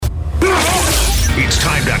It's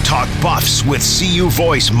time to talk Buffs with CU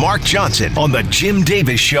voice Mark Johnson on the Jim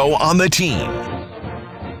Davis Show on the Team.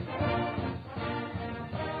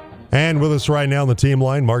 And with us right now on the team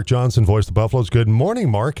line, Mark Johnson, voice of the Buffaloes. Good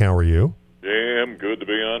morning, Mark. How are you? Damn good to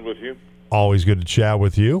be on with you. Always good to chat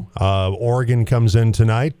with you. Oregon comes in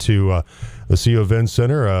tonight to the CU Events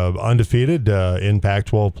Center, undefeated in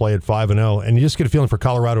Pac-12 play at 5-0, and you just get a feeling for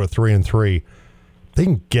Colorado at 3-3. They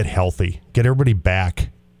can get healthy, get everybody back.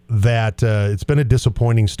 That it's been a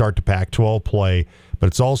disappointing start to Pac-12 play, but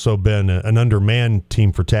it's also been an undermanned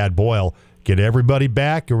team for Tad Boyle. Get everybody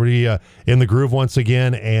back, everybody in the groove once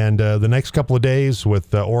again, and the next couple of days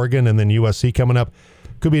with Oregon and then USC coming up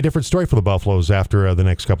could be a different story for the Buffaloes after the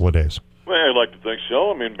next couple of days. Well, I'd like to think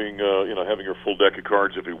so. I mean, being having your full deck of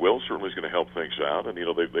cards, if you will, certainly is going to help things out. And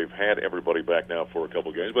they've had everybody back now for a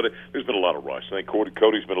couple of games, but there's been a lot of rust. I think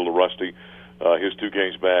Cody's been a little rusty. His 2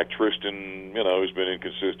 games back. Tristan, has been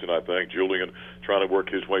inconsistent, I think. Julian trying to work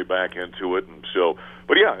his way back into it. And so,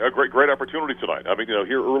 but yeah, a great opportunity tonight. I mean,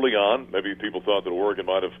 here early on, maybe people thought that Oregon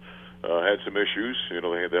might have had some issues. They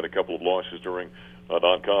had a couple of losses during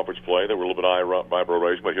non-conference play. They were a little bit eyebrow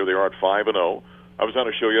raising, but here they are at 5-0. I was on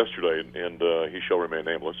a show yesterday, and he shall remain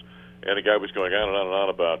nameless. And a guy was going on and on and on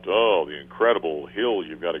about, the incredible hill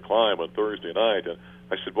you've got to climb on Thursday night. And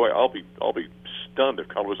I said, boy, I'll be stunned if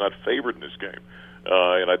Colorado's not favored in this game.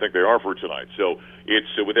 And I think they are for tonight. So it's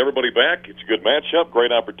with everybody back, it's a good matchup,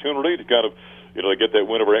 great opportunity to kind of, they get that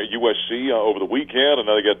win over USC over the weekend, and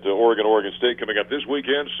now they get Oregon State coming up this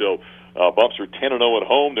weekend. So Buffs are 10-0 at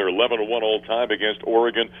home. They're 11-1 all time against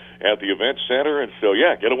Oregon at the Event Center. And so,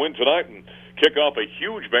 get a win tonight and kick off a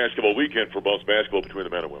huge basketball weekend for Buffs basketball between the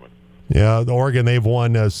men and women. Yeah, Oregon, they've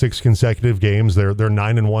won 6 consecutive games. They're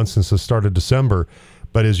 9-1 since the start of December.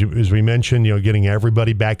 But as we mentioned, getting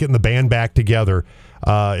everybody back, getting the band back together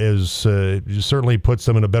certainly puts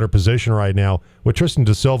them in a better position right now. With Tristan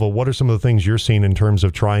da Silva, what are some of the things you're seeing in terms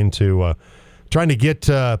of trying to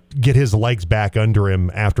get his legs back under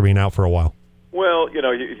him after being out for a while? Well, he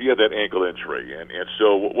had that ankle injury, and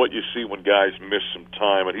so what you see when guys miss some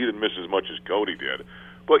time, and he didn't miss as much as Cody did.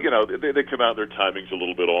 But, they come out, their timing's a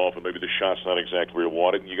little bit off, and maybe the shot's not exactly where you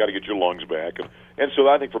want it, and you got to get your lungs back. And so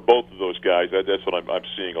I think for both of those guys, that's what I'm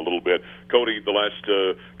seeing a little bit. Cody, the last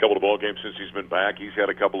couple of ball games since he's been back, he's had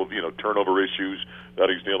a couple of, turnover issues that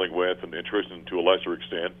he's dealing with, and Tristan to a lesser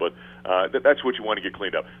extent. But that's what you want to get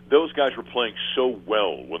cleaned up. Those guys were playing so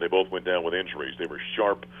well when they both went down with injuries. They were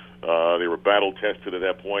sharp. They were battle-tested at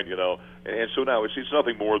that point, And so now it's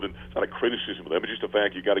nothing more than, it's not a criticism of them, it's just a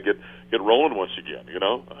fact you got to get rolling once again,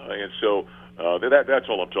 And so that's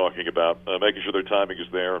all I'm talking about, making sure their timing is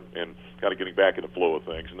there and kind of getting back in the flow of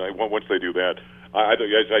things. And once they do that,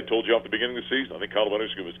 as I told you off the beginning of the season, I think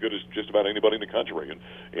Colorado's as good as just about anybody in the country.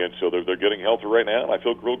 And so they're getting healthy right now, and I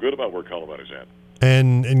feel real good about where Colorado's at.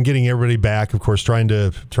 And getting everybody back, of course, trying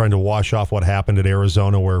to wash off what happened at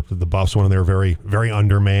Arizona, where the Buffs went in there very, very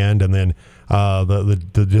undermanned, and then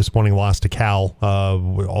the disappointing loss to Cal.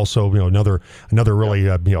 Also, another really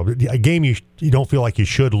a game you don't feel like you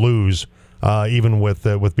should lose, even with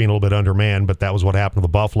being a little bit undermanned. But that was what happened to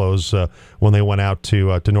the Buffaloes when they went out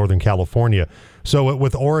to Northern California. So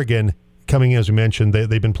with Oregon coming in, as we mentioned,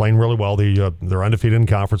 they've been playing really well. They're undefeated in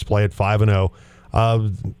conference play at 5-0.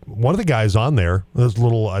 One of the guys on there, this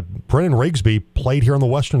little Brennan Rigsby, played here on the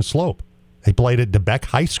Western Slope. He played at DeBeck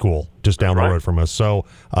High School just down the road from us. So,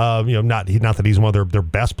 not that he's one of their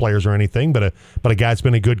best players or anything, but a guy that's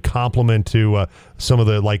been a good complement to some of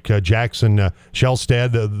the Jackson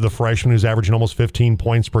Shellstead, the freshman who's averaging almost 15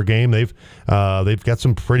 points per game. They've got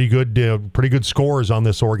some pretty good scores on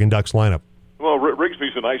this Oregon Ducks lineup. Well,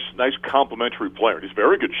 Rigsby's a nice complementary player. He's a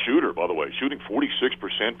very good shooter, by the way, shooting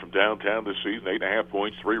 46% from downtown this season, 8.5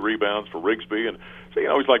 points, 3 rebounds for Rigsby. And so I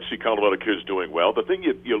always like to see Colorado kids doing well. The thing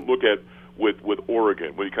you look at with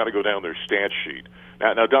Oregon, when you kind of go down their stat sheet.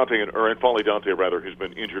 Now N'Faly Dante has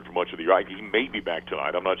been injured for much of the year. He may be back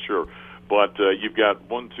tonight. I'm not sure. But you've got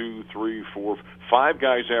 5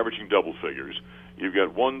 guys averaging double figures. You've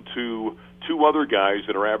got two other guys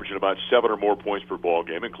that are averaging about 7 or more points per ball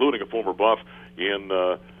game, including a former Buff in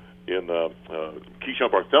Keyshawn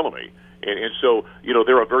Barthélemy. And so,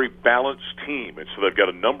 they're a very balanced team. And so they've got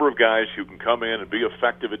a number of guys who can come in and be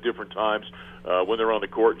effective at different times when they're on the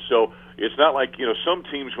court. And so it's not like, some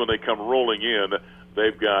teams when they come rolling in,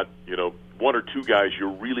 they've got, 1 or 2 guys you're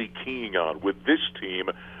really keying on. With this team,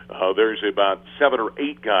 there's about 7 or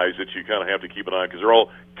 8 guys that you kind of have to keep an eye on because they're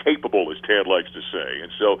all capable, as Tad likes to say.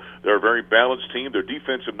 And so they're a very balanced team. Their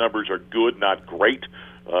defensive numbers are good, not great.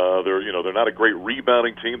 They're not a great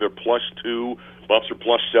rebounding team. They're +2, Buffs are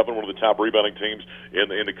 +7, one of the top rebounding teams in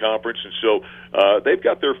the conference, and so they've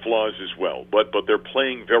got their flaws as well. But they're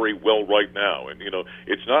playing very well right now, and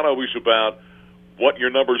it's not always about what your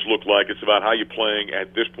numbers look like. It's about how you're playing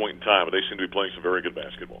at this point in time, and they seem to be playing some very good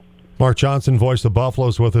basketball. Mark Johnson, voice of the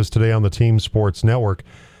Buffaloes, with us today on the Team Sports Network.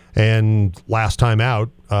 And last time out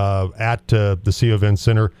at the CU Event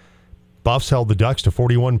Center, Buffs held the Ducks to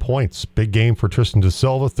 41 points. Big game for Tristan Da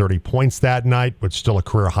Silva, 30 points that night, which is still a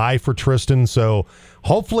career high for Tristan. So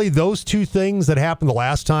hopefully those two things that happened the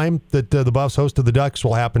last time that the Buffs hosted the Ducks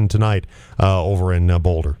will happen tonight over in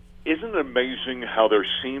Boulder. Isn't it amazing how there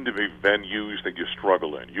seem to be venues that you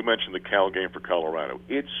struggle in? You mentioned the Cal game for Colorado.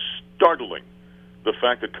 It's startling, the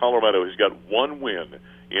fact that Colorado has got one win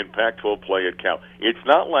in Pac-12 play at Cal. It's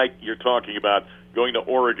not like you're talking about going to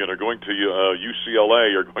Oregon or going to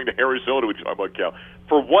UCLA or going to Arizona, which talk about Cal.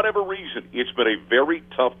 For whatever reason, it's been a very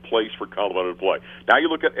tough place for Colorado to play. Now you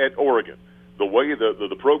look at Oregon. The way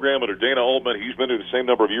the program under Dana Altman, he's been here the same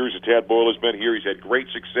number of years that Tad Boyle has been here. He's had great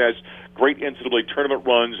success, great NCAA tournament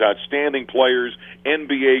runs, outstanding players,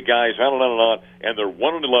 NBA guys, on, and they're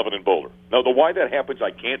 1-11 in Boulder. Now, why that happens,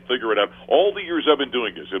 I can't figure it out. All the years I've been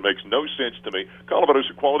doing this, it makes no sense to me. Colorado's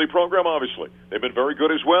a quality program, obviously. They've been very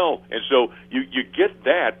good as well, and so you get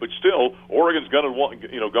that, but still, Oregon's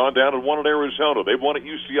gone down and won at Arizona. They've won at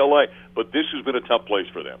UCLA, but this has been a tough place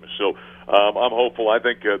for them. So I'm hopeful. I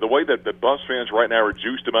think the way that the Buffs fans right now are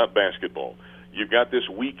juiced about basketball, you've got this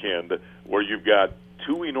weekend where you've got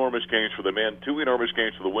two enormous games for the men, two enormous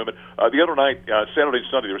games for the women. The other night, Saturday and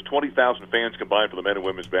Sunday, there was 20,000 fans combined for the men and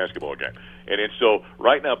women's basketball game. And so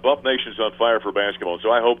right now, Buff Nation's on fire for basketball. So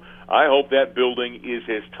I hope that building is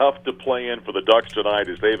as tough to play in for the Ducks tonight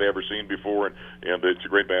as they've ever seen before, and it's a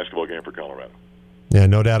great basketball game for Colorado. Yeah,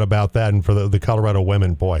 no doubt about that. And for the Colorado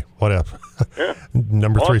women, boy, what a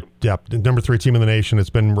number awesome. number 3 team in the nation. It's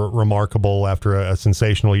been remarkable after a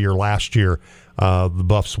sensational year last year. The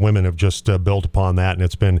Buffs women have just built upon that, and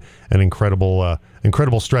it's been an incredible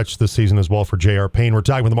stretch this season as well for J.R. Payne. We're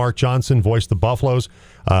talking with Mark Johnson, voice of the Buffaloes.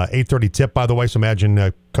 8:30 tip, by the way, so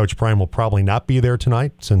imagine Coach Prime will probably not be there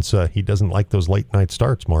tonight since he doesn't like those late night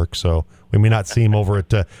starts, Mark. So we may not see him over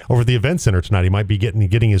at the Event Center tonight. He might be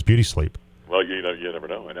getting his beauty sleep. Well, you never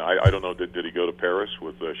know. And I don't know, did he go to Paris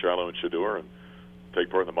with Charlo and Shador and take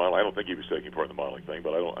part in the modeling? I don't think he was taking part in the modeling thing,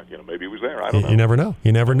 but maybe he was there. I don't know. You never know.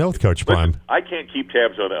 You never know with Coach Prime. Listen, I can't keep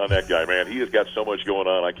tabs on that guy, man. He has got so much going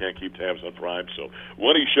on. I can't keep tabs on Prime. So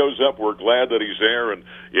when he shows up, we're glad that he's there, and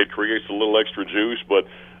it creates a little extra juice. But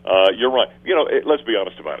you're right. Let's be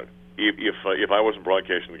honest about it. If I wasn't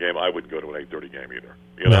broadcasting the game, I wouldn't go to an 8:30 game either.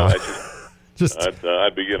 No.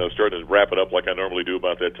 I'd be starting to wrap it up like I normally do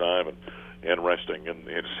about that time and resting. And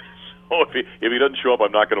so if he doesn't show up,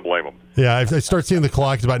 I'm not going to blame him. Yeah, I start seeing the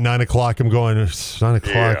clock. It's about 9 o'clock. I'm going, it's 9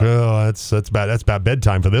 o'clock. Yeah. Oh, that's bad. That's about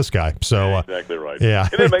bedtime for this guy. So exactly right. Yeah.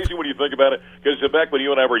 Isn't it amazing when you think about it? Because back when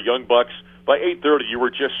you and I were young bucks, by 8:30 you were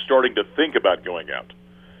just starting to think about going out.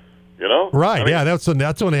 Right.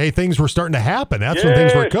 That's when things were starting to happen. That's when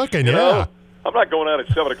things were cooking. Yeah. I'm not going out at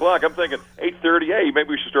 7 o'clock. I'm thinking 8:30. Hey, maybe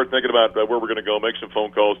we should start thinking about where we're going to go, make some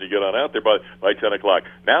phone calls, and you get on out there by 10 o'clock.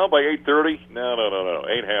 Now, by 8:30, no,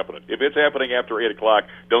 ain't happening. If it's happening after 8 o'clock,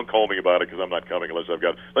 don't call me about it because I'm not coming unless you're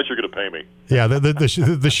going to pay me. Yeah,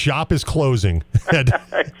 the shop is closing at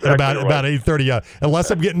about 8:30.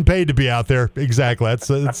 Unless I'm getting paid to be out there. Exactly.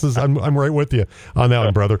 I'm right with you on that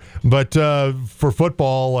one, brother. But for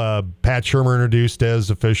football, Pat Shurmur introduced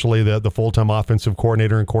as officially the full-time offensive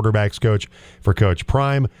coordinator and quarterbacks coach for Coach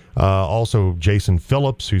Prime. Also, Jason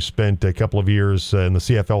Phillips, who spent a couple of years in the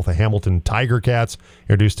CFL with the Hamilton Tiger Cats,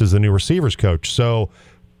 introduced as the new receivers coach. So,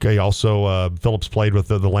 Phillips played with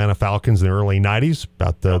the Atlanta Falcons in the early 90s,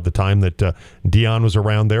 about the time that Deion was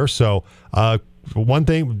around there. So, one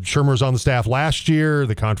thing, Shurmur was on the staff last year,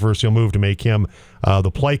 the controversial move to make him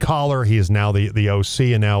the play caller. He is now the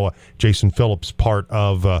OC, and now Jason Phillips part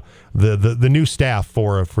of the new staff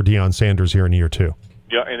for Deion Sanders here in year 2.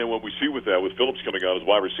 Yeah, and then what we see with Phillips coming out as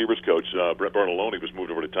wide receivers coach, Brett Bartolone was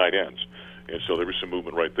moved over to tight ends. And so there was some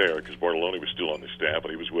movement right there because Bartolone was still on the staff,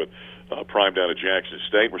 and he was with Prime down at Jackson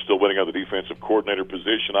State. We're still waiting on the defensive coordinator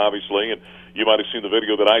position, obviously. And you might have seen the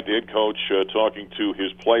video that I did, Coach, talking to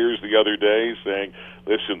his players the other day, saying,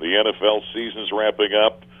 listen, the NFL season's wrapping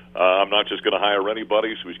up. I'm not just going to hire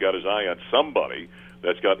anybody, so he's got his eye on somebody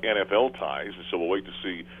that's got NFL ties, and so we'll wait to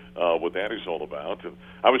see what that is all about. And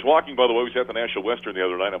I was walking, by the way, I was at the National Western the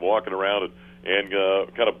other night. I'm walking around and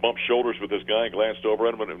kind of bumped shoulders with this guy and glanced over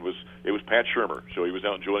at him, and it was Pat Shurmur. So he was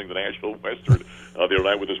out enjoying the National Western the other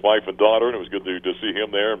night with his wife and daughter, and it was good to see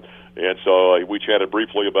him there. And so we chatted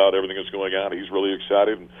briefly about everything that's going on. He's really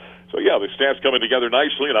excited. And So, yeah, the staff's coming together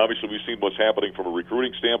nicely, and obviously we've seen what's happening from a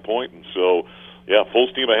recruiting standpoint. And so, yeah, full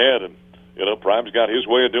steam ahead. And, Prime's got his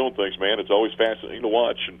way of doing things, man. It's always fascinating to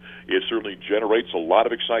watch, and it certainly generates a lot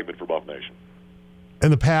of excitement for Buff Nation.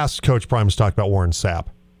 In the past, Coach Prime has talked about Warren Sapp,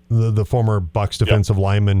 the former Bucs defensive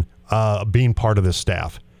lineman, being part of this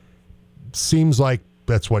staff. Seems like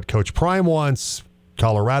that's what Coach Prime wants.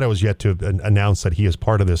 Colorado has yet to announce that he is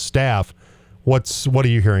part of this staff. What are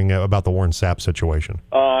you hearing about the Warren Sapp situation?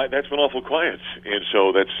 That's been awful quiet, and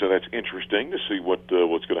so that's interesting to see what's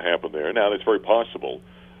going to happen there. Now, that's very possible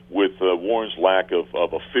with Warren's lack of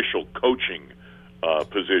official coaching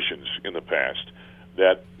positions in the past,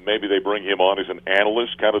 that maybe they bring him on as an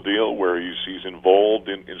analyst kind of deal, where he's involved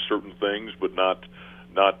in certain things, but not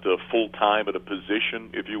full time at a position,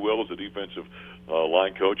 if you will, as a defensive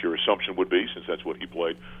line coach. Your assumption would be, since that's what he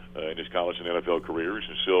played in his college and NFL careers.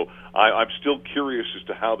 And so I'm still curious as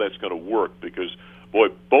to how that's going to work, because, boy,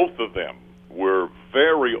 both of them were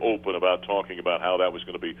very open about talking about how that was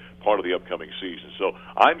going to be part of the upcoming season. So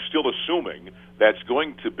I'm still assuming that's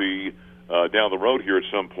going to be down the road here at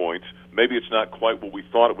some point. Maybe it's not quite what we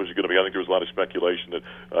thought it was going to be. I think there was a lot of speculation that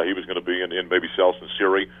he was going to be in maybe Selson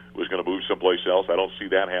Siri was going to move someplace else. I don't see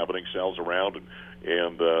that happening. Sal's around,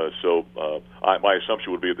 and so my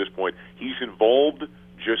assumption would be at this point he's involved,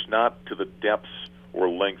 just not to the depths or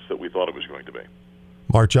lengths that we thought it was going to be.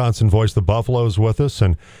 Mark Johnson voiced the Buffaloes with us,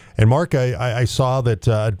 and Mark, I saw that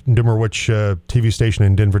Dimmer which TV station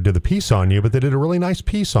in Denver did the piece on you, but they did a really nice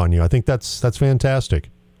piece on you. I think that's fantastic.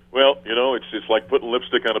 Well, it's like putting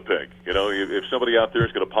lipstick on a pig. If somebody out there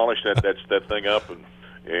is going to polish that thing up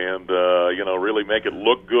and really make it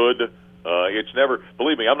look good, it's never.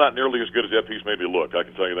 Believe me, I'm not nearly as good as that piece made me look. I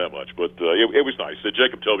can tell you that much. But it was nice.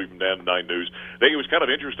 Jacob Toby from Dan 9 News. It was kind of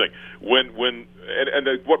interesting when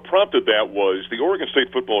what prompted that was the Oregon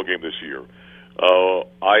State football game this year.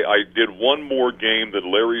 I did one more game that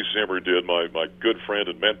Larry Zimmer did, my good friend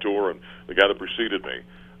and mentor, and the guy that preceded me.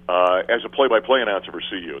 As a play-by-play announcer for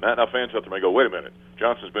CU. Now fans out there may go, wait a minute,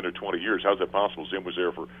 Johnson's been there 20 years. How's that possible? Zim was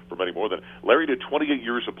there for many more than. Larry did 28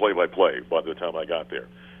 years of play-by-play by the time I got there.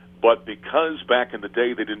 But because back in the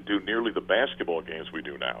day they didn't do nearly the basketball games we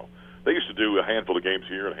do now, they used to do a handful of games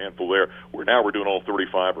here and a handful there, where now we're doing all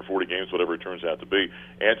 35 or 40 games, whatever it turns out to be.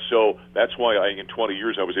 And so that's why in 20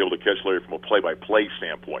 years I was able to catch Larry from a play-by-play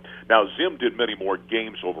standpoint. Now, Zim did many more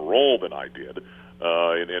games overall than I did.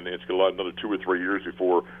 And it's got another 2 or 3 years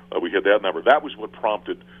before we hit that number. That was what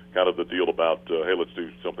prompted kind of the deal about, hey, let's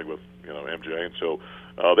do something with MJ. And so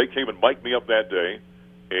they came and mic'd me up that day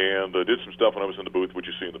and did some stuff when I was in the booth, which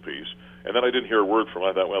you see in the piece. And then I didn't hear a word from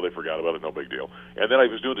them. I thought, well, they forgot about it, no big deal. And then I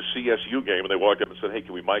was doing the CSU game, and they walked up and said, hey,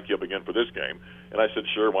 can we mic you up again for this game? And I said,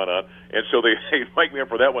 sure, why not? And so they mic'd me up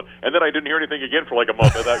for that one. And then I didn't hear anything again for like a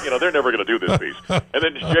month. And they're never going to do this piece. And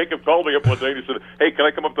then Jacob called me up one day and he said, hey, can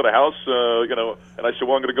I come up to the house? And I said,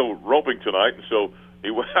 well, I'm going to go roping tonight. And so he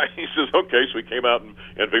says, okay. So he came out and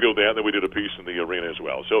videoed that, and then we did a piece in the arena as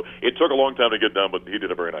well. So it took a long time to get done, but he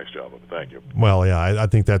did a very nice job of it. Thank you. Well, yeah, I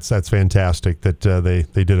think that's fantastic that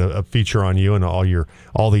they did a feature on you and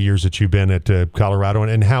all the years that you've been at Colorado.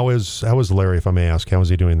 And how is Larry, if I may ask? How is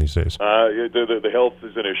he doing these days? The health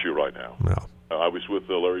is an issue right now. No. I was with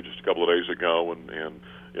Larry just a couple of days ago, and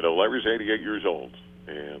Larry's 88 years old,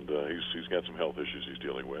 and he's got some health issues he's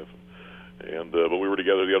dealing with. And but we were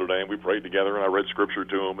together the other day, and we prayed together, and I read scripture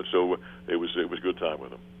to him, and so it was a good time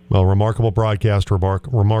with him. Well, remarkable broadcaster,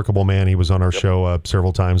 remarkable man. He was on our show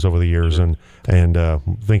several times over the years, and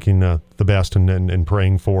thinking the best and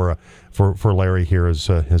praying for Larry here as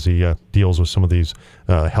he deals with some of these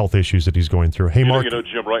health issues that he's going through. Hey, Mark,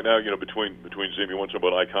 Jim, right now, between Zim, you want to talk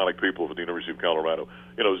about iconic people at the University of Colorado.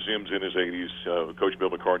 Zim's in his 80s, Coach Bill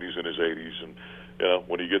McCartney's in his 80s, and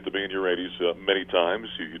when you get to be in your 80s, many times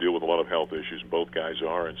you deal with a lot of health issues, and both guys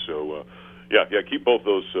are. And so, keep both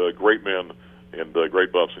those great men and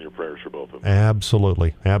great Buffs in your prayers for both of them.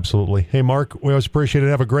 Absolutely. Hey, Mark, we always appreciate it.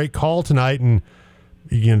 Have a great call tonight, and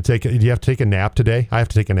do you have to take a nap today? I have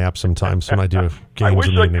to take a nap sometimes when I do games. I wish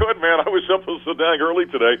I could, man. I was up so dang early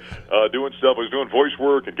today doing stuff. I was doing voice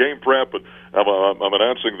work and game prep, but I'm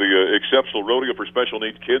announcing the exceptional rodeo for special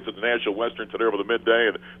needs kids at the National Western today over the midday,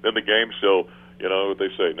 and then the game. So, what they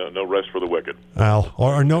say, no rest for the wicked. Well,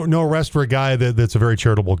 or no rest for a guy that's a very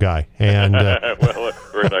charitable guy, and well,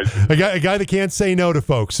 very nice. a guy that can't say no to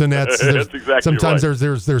folks, and that's exactly sometimes right.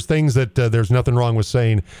 there's things that there's nothing wrong with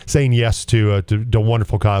saying yes to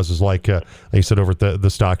wonderful causes like you said over at the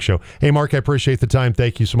Stock Show. Hey, Mark, I appreciate the time.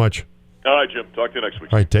 Thank you so much. All right, Jim. Talk to you next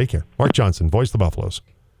week. All right, take care. Mark Johnson, voice of the Buffaloes.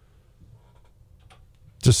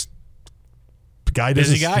 Just guy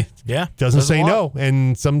Busy guy. Yeah. Doesn't Does a say lot. no.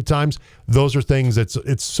 And sometimes those are things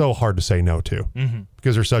it's so hard to say no to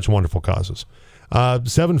because they're such wonderful causes.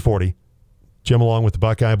 740, Jim along with the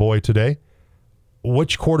Buckeye Boy today.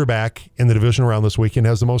 Which quarterback in the division round this weekend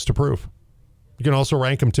has the most to prove? You can also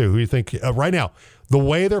rank them too. Who do you think right now, the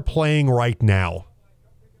way they're playing right now,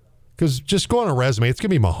 because just go on a resume, it's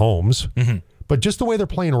going to be Mahomes, but just the way they're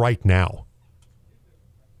playing right now,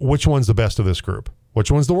 which one's the best of this group?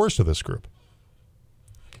 Which one's the worst of this group?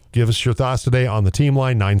 Give us your thoughts today on the team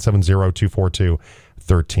line,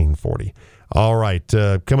 970-242-1340. All right,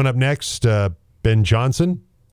 coming up next, Ben Johnson